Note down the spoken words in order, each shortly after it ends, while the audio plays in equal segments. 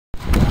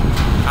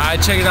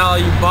Alright, check it out, all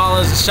you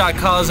ballers and shot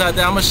callers out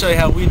there. I'm gonna show you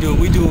how we do it.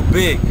 We do it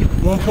big.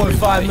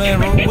 1.5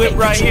 million whip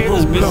right here.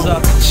 This bitch is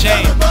off the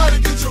chain.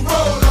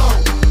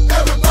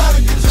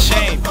 It's a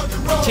chain.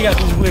 Check out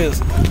these wheels.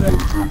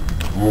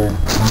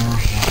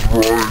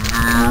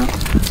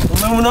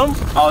 Aluminum.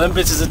 Oh, them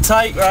bitches are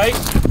tight, right?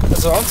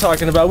 That's what I'm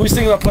talking about. We was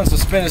thinking about putting some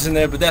spinners in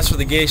there, but that's for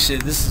the gay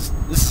shit. This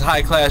is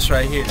high class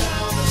right here.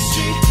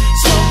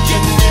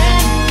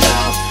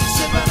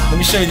 Let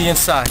me show you the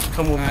inside.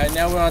 Come with me. Alright,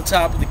 now we're on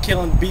top of the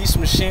Killing Beast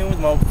machine with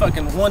my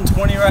fucking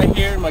 120 right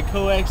here, my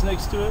coax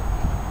next to it.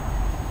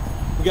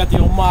 We got the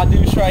old Ma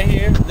Deuce right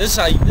here. This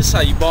is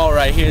how you ball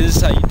right here. This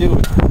is how you do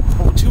it.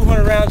 Over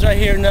 200 rounds right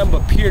here, nothing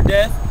but pure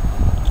death.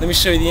 Let me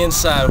show you the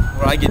inside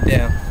where I get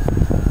down.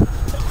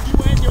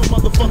 You and your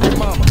motherfucking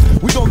mama.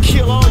 We gonna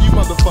kill all you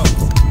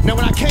motherfuckers. Now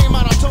when I came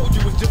out, I told you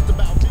it was just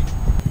about me.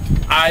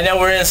 Alright, now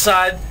we're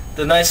inside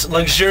the nice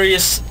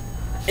luxurious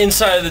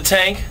inside of the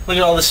tank. Look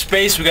at all the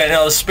space. We got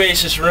another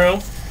spacious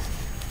room.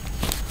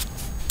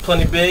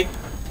 Plenty big.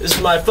 This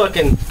is my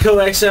fucking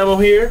coax ammo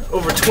here.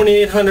 Over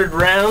 2,800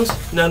 rounds.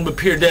 Nothing but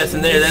pure death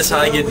in there. That's how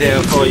I get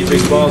down for all you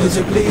big ballers.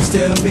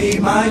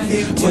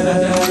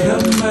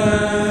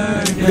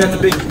 We got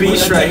the big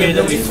beast right here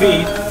that we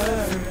feed.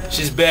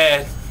 She's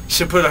bad.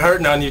 She'll put a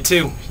hurting on you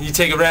too. You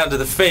take a round to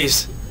the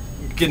face.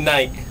 Good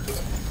night.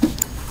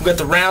 We got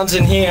the rounds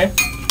in here.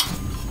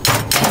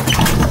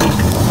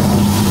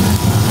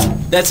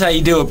 That's how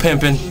you do it,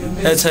 pimpin'.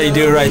 That's how you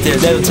do it right there.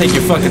 That'll take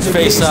your fucking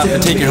face off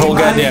and take your whole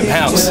goddamn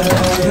house.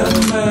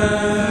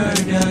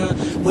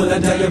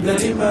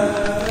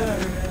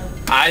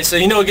 Alright, so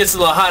you know it gets a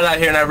little hot out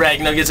here in Iraq.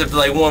 You know it gets up to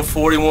like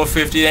 140,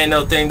 150. It ain't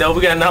no thing though.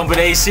 We got nothing but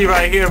AC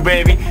right here,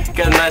 baby.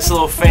 Got a nice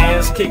little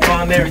fans, kick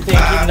on and everything,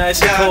 keep it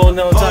nice and cold, you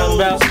know what I'm talking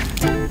about?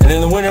 And in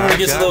the winter when it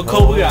gets a little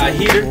cold, we got a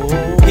heater.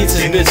 Heats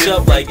this bitch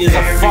up like it's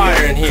a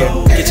fire in here.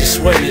 Get you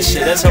sweating and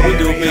shit. That's how we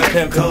do a big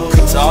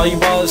pimpin'. So all you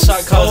ballers,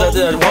 shot callers out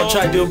there that want to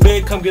try to do it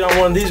big, come get on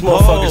one of these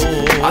motherfuckers.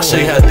 I'll show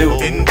you how to do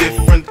it. In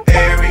different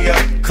area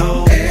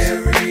codes.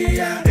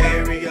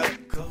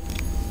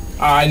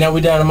 Alright, now we're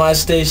down to my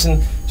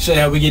station. Show you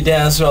how we get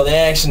down so all the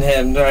action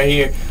happens right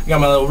here. I got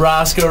my little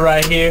Roscoe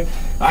right here.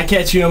 I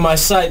catch you in my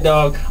sight,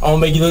 dog. I'm gonna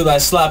make you look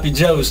like Sloppy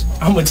Joe's.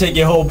 I'm gonna take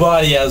your whole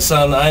body out,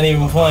 son. I ain't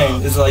even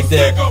playing. It's like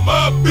that. Stick 'em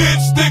up, bitch,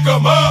 stick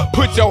 'em up.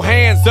 Put your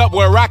hands up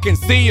where I can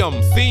see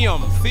them,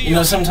 You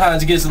know,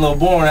 sometimes it gets a little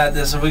boring out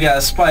there, so we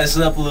gotta spice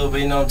it up a little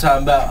bit, you know what I'm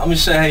talking about. I'm gonna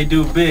show you how you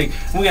do it big.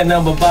 We got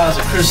nothing but bottles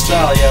of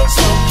Cristal, yo.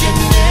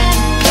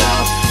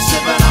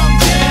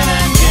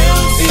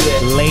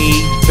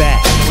 laid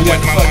back. We got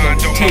the fucking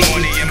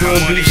tasty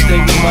grilled beef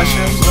steak with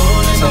mushrooms.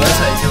 So that's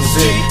how you do it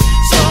big.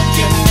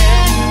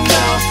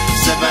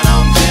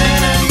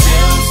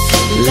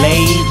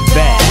 Laid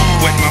back.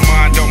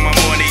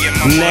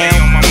 Now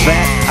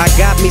back, I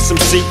got me some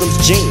Seagram's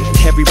gin.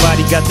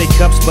 Everybody got their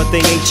cups, but they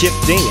ain't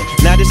chipped in.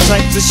 Now this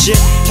types of shit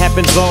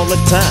happens all the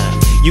time.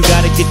 You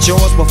gotta get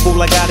yours, but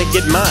fool, I gotta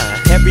get mine.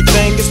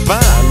 Everything is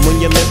fine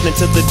when you're listening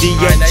to the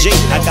DFG.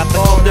 I got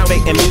the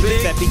cultivating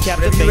music that be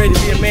captivating. If you're ready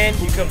to be a man,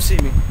 you come see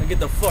me. Now get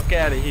the fuck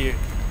out of here.